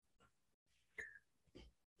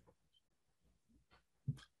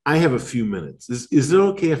I have a few minutes. Is it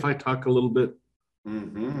okay if I talk a little bit?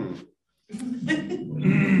 Mm-hmm.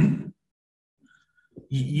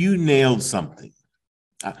 You nailed something.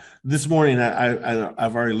 This morning,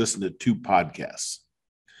 I've already listened to two podcasts.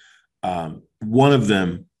 One of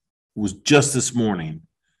them was just this morning,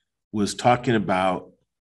 was talking about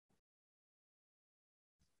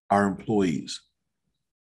our employees.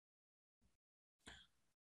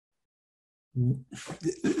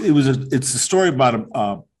 It's a story about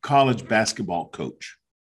a college basketball coach.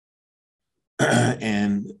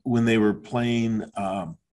 And when they were playing,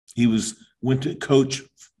 he went to coach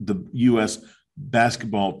the U.S.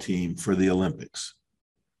 basketball team for the Olympics.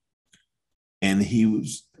 And he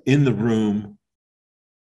was in the room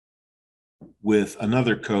with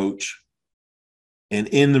another coach. And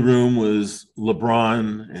in the room was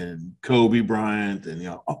LeBron and Kobe Bryant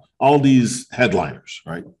and all these headliners,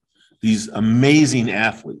 right? These amazing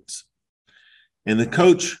athletes. And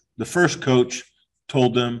the first coach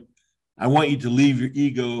told them, I want you to leave your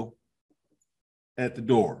ego at the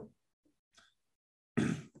door.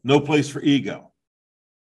 No place for ego.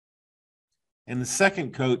 And the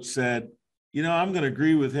second coach said, I'm going to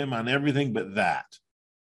agree with him on everything but that.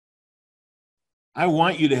 I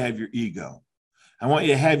want you to have your ego. I want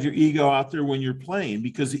you to have your ego out there when you're playing,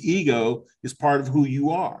 because the ego is part of who you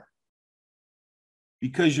are.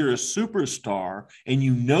 Because you're a superstar and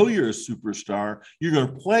you know you're a superstar, you're going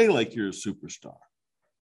to play like you're a superstar.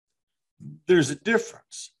 There's a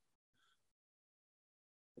difference.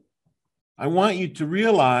 I want you to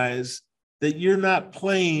realize that you're not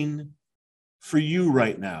playing for you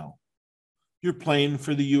right now. You're playing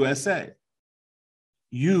for the USA.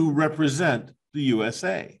 You represent the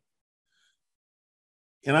USA.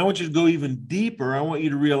 And I want you to go even deeper. I want you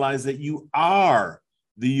to realize that you are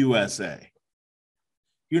the USA.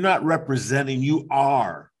 You're not representing, you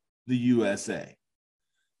are the USA.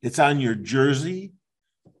 It's on your jersey.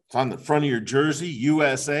 It's on the front of your jersey,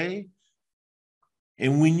 USA.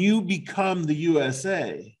 And when you become the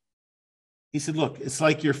USA, he said, look, it's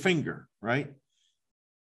like your finger, right?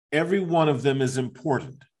 Every one of them is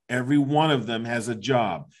important. Every one of them has a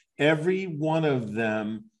job. Every one of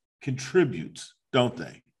them contributes, don't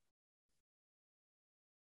they?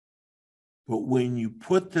 But when you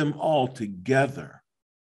put them all together,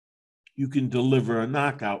 you can deliver a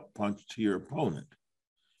knockout punch to your opponent.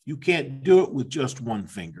 You can't do it with just one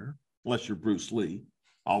finger, unless you're Bruce Lee.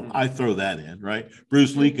 I throw that in, right?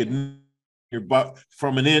 Bruce Lee could your butt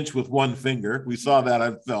from an inch with one finger. We saw that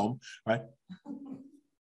on film, right?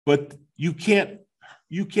 But you can't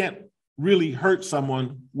really hurt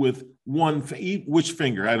someone with one, which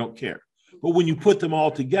finger, I don't care. But when you put them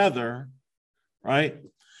all together, right?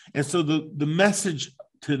 And so the message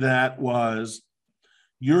to that was,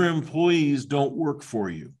 your employees don't work for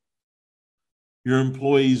you. Your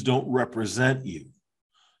employees don't represent you.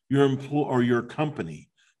 Your company.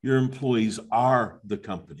 Your employees are the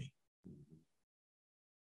company.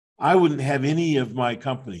 I wouldn't have any of my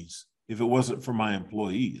companies if it wasn't for my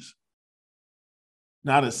employees.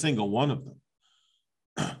 Not a single one of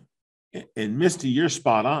them. And Misty, you're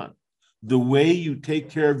spot on. The way you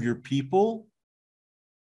take care of your people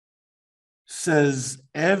says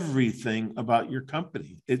everything about your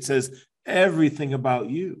company. It says everything about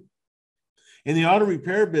you. In the auto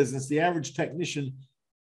repair business, the average technician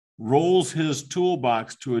rolls his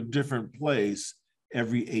toolbox to a different place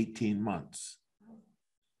every 18 months.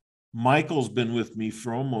 Michael's been with me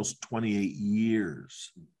for almost 28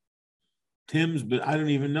 years. I don't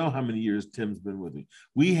even know how many years Tim's been with me.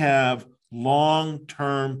 We have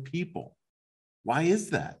long-term people. Why is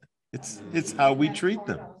that? It's how we treat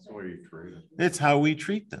them. It's how we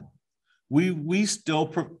treat them. We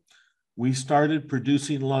started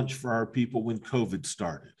producing lunch for our people when COVID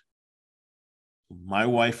started. My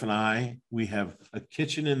wife and I, we have a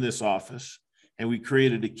kitchen in this office, and we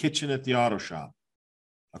created a kitchen at the auto shop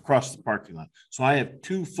across the parking lot. So I have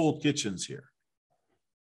 2 full kitchens here.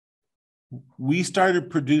 We started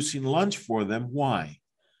producing lunch for them. Why?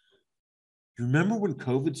 You remember when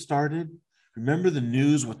COVID started? Remember the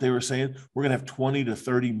news, what they were saying? We're going to have 20 to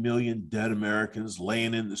 30 million dead Americans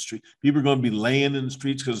laying in the street. People are going to be laying in the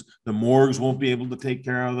streets because the morgues won't be able to take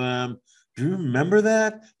care of them. Do you remember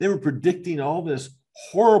that? They were predicting all this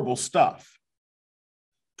horrible stuff.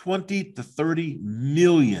 20 to 30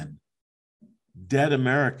 million dead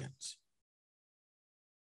Americans.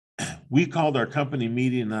 We called our company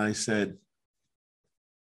meeting and I said,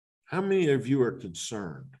 how many of you are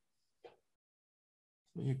concerned?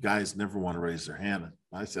 You guys never want to raise their hand.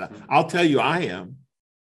 I said, I'll tell you I am.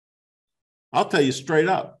 I'll tell you straight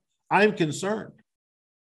up, I'm concerned.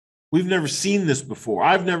 We've never seen this before.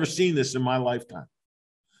 I've never seen this in my lifetime.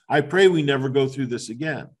 I pray we never go through this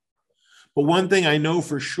again. But one thing I know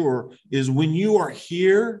for sure is when you are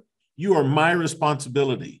here, you are my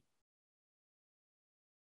responsibility.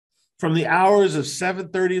 From the hours of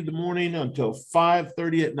 7:30 in the morning until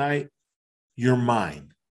 5:30 at night, you're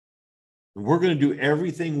mine. And we're going to do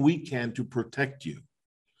everything we can to protect you.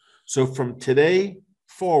 So from today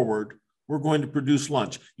forward, we're going to produce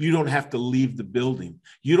lunch. You don't have to leave the building.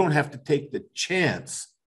 You don't have to take the chance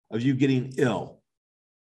of you getting ill.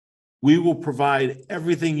 We will provide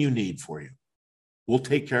everything you need for you. We'll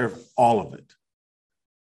take care of all of it.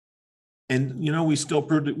 And you know, we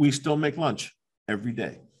still make lunch every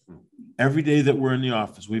day. Every day that we're in the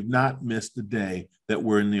office. We've not missed a day that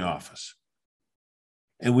we're in the office.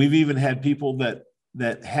 And we've even had people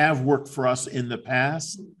that have worked for us in the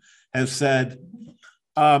past have said,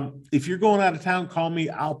 if you're going out of town, call me.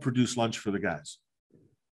 I'll produce lunch for the guys.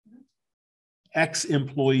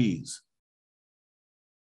 Ex-employees.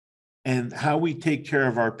 And how we take care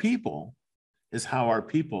of our people is how our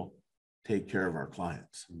people take care of our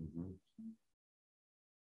clients. Mm-hmm.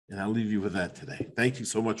 And I'll leave you with that today. Thank you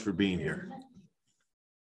so much for being here.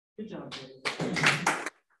 Good job, David.